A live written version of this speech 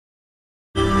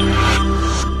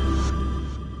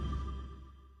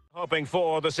Hoping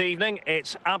for this evening,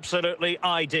 it's absolutely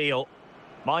ideal.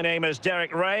 My name is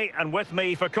Derek Ray, and with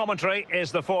me for commentary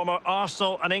is the former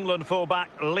Arsenal and England fullback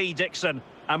Lee Dixon.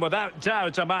 And without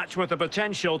doubt, a match with the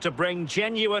potential to bring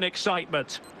genuine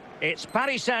excitement. It's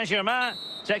Paris Saint-Germain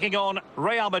taking on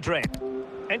Real Madrid.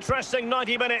 Interesting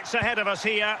 90 minutes ahead of us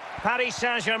here. Paris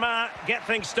Saint-Germain get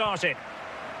things started.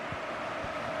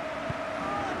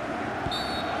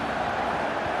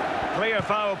 Clear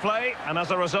foul play, and as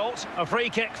a result, a free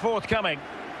kick forthcoming.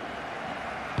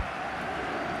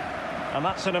 And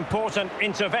that's an important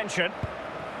intervention.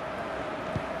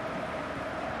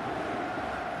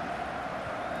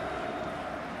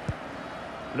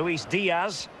 Luis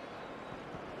Diaz.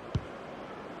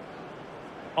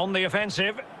 On the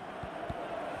offensive.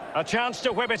 A chance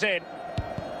to whip it in.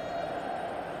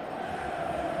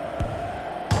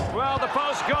 Well, the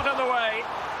post got in the way.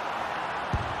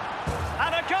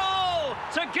 And a goal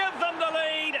to give them the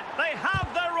lead. They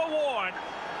have their reward.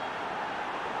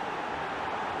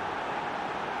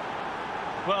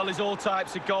 Well, there's all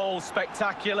types of goals,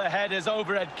 spectacular headers,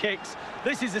 overhead kicks.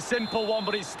 This is a simple one,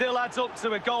 but it still adds up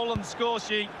to a goal on the score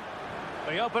sheet.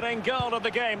 The opening goal of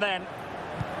the game then.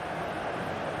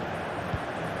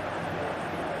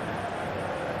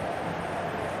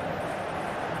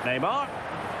 Neymar.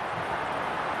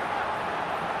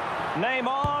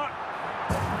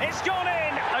 It's gone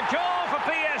in. A goal for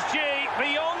PSG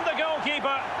beyond the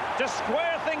goalkeeper to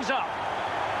square things up.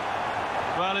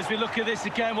 Well, as we look at this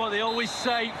again, what they always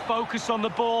say, focus on the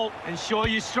ball, ensure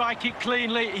you strike it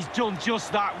cleanly. He's done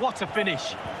just that. What a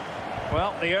finish.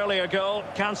 Well, the earlier goal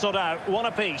cancelled out. One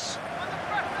apiece.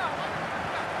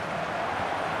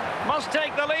 Must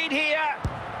take the lead here.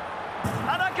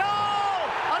 And a goal!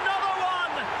 Another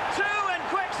one! Two in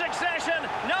quick succession.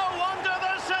 No wonder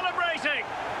they're celebrating.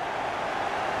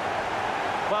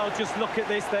 Well, just look at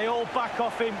this. They all back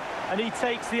off him, and he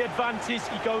takes the advantage.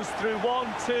 He goes through 1,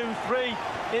 2, 3.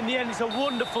 In the end, it's a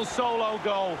wonderful solo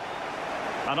goal.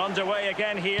 And underway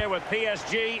again here with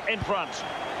PSG in front.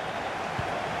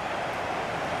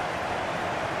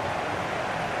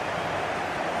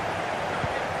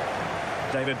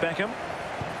 David Beckham.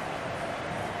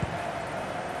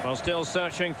 Well, still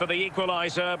searching for the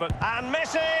equaliser, but... And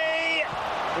Messi!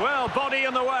 Well, body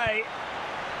in the way.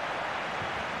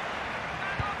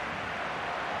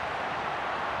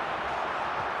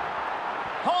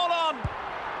 Hold on!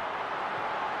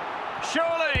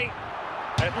 Surely!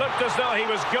 It looked as though he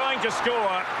was going to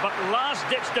score, but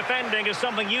last-ditch defending is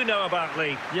something you know about,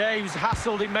 Lee. Yeah, he was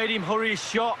hassled. It made him hurry his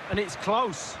shot, and it's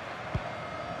close.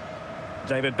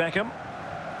 David Beckham.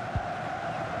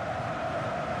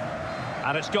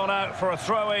 And it's gone out for a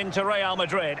throw-in to Real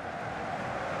Madrid.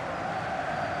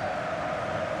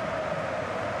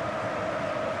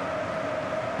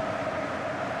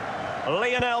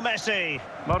 Lionel Messi.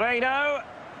 Moreno.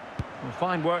 Well,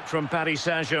 fine work from Paris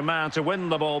Saint-Germain to win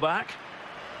the ball back.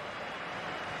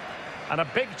 And a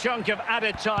big chunk of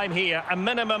added time here, a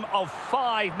minimum of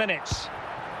 5 minutes.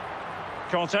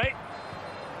 Conte.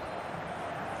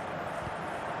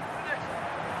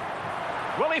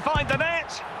 Will he find the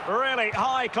net? Really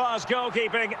high-class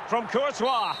goalkeeping from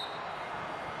Courtois.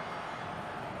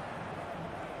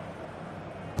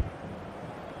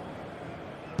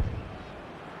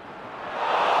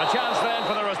 A chance then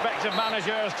for the respective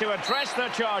managers to address their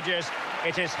charges.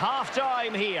 It is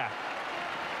half-time here.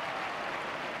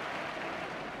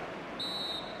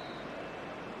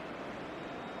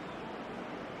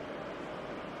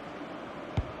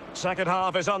 Second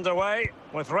half is underway,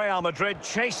 with Real Madrid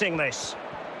chasing this.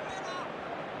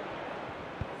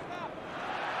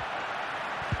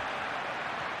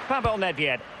 Pavel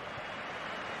Nedved.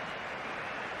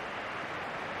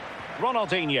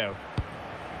 Ronaldinho.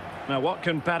 Now, what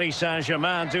can Paris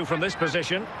Saint-Germain do from this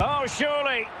position? Oh,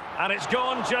 surely! And it's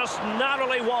gone just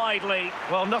narrowly widely.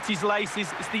 Well, not his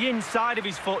laces. It's the inside of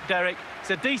his foot, Derek. It's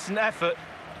a decent effort.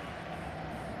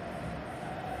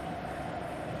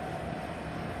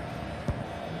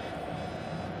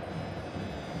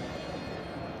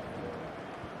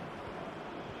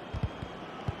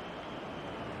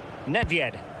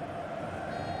 Nedved.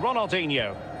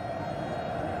 Ronaldinho.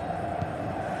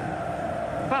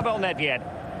 Pavel Nedved.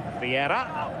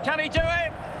 Vieira. Can he do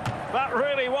it? That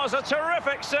really was a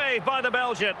terrific save by the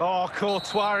Belgian. Oh,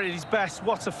 Courtois at his best.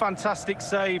 What a fantastic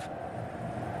save.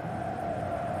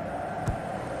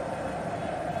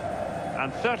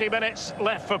 And 30 minutes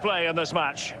left for play in this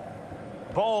match.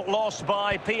 Ball lost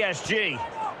by PSG.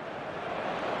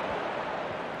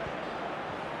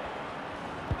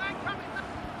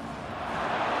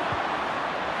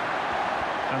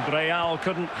 And Real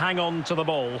couldn't hang on to the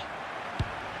ball.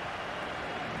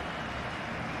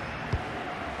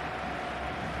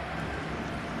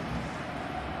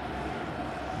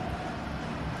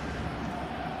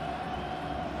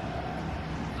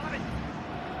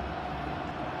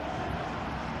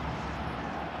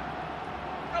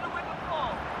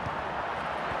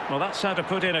 Well, that's how to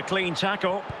put in a clean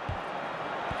tackle.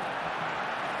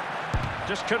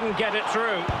 Just couldn't get it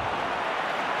through.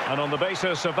 And on the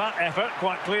basis of that effort,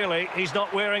 quite clearly, he's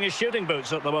not wearing his shooting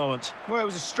boots at the moment. Well, it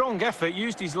was a strong effort,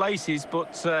 used his laces,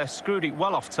 but screwed it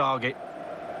well off target.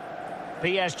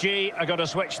 PSG are going to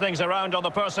switch things around on the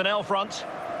personnel front.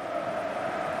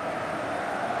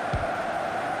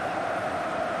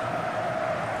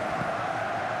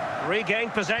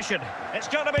 Regained possession. It's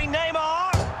going to be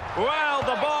Neymar. Well,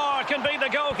 the bar can be the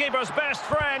goalkeeper's best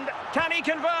friend. Can he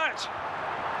convert?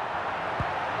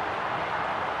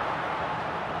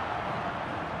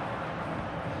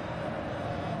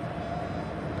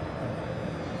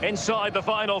 Inside the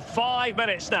final 5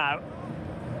 minutes now.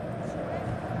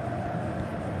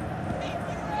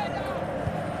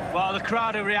 Well, the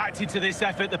crowd have reacted to this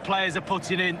effort the players are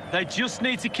putting in. They just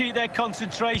need to keep their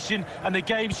concentration and the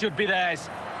game should be theirs.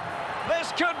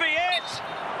 This could be it!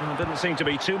 Well, didn't seem to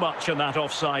be too much in that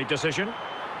offside decision.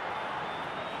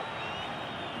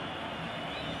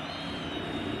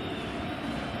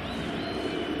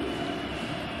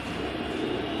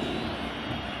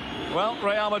 Well,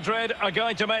 Real Madrid are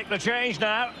going to make the change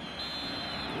now.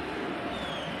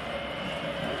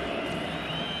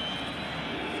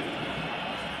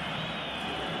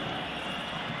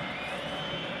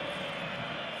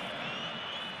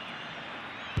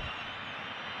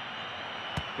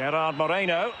 Gerard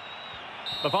Moreno.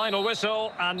 The final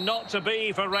whistle, and not to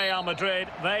be for Real Madrid.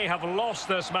 They have lost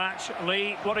this match.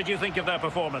 Lee, what did you think of their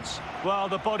performance? Well,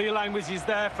 the body language is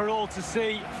there for all to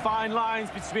see. Fine lines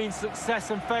between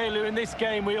success and failure in this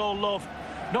game we all love.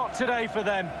 Not today for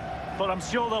them, but I'm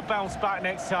sure they'll bounce back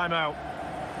next time out.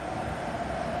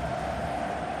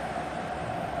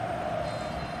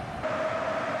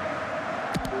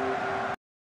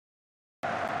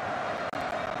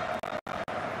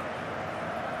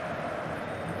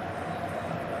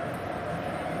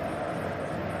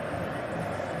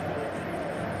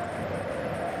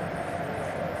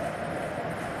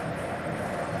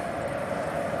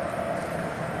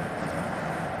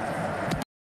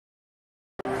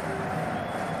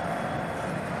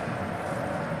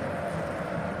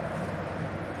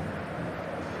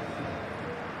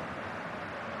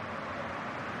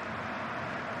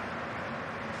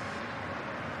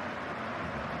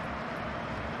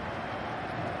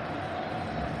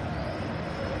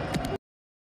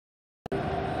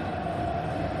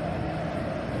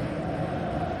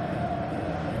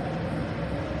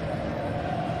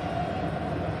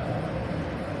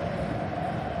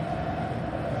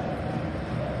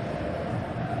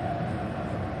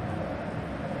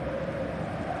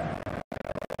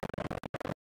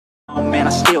 Oh man, I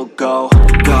still go,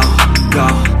 go,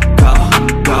 go.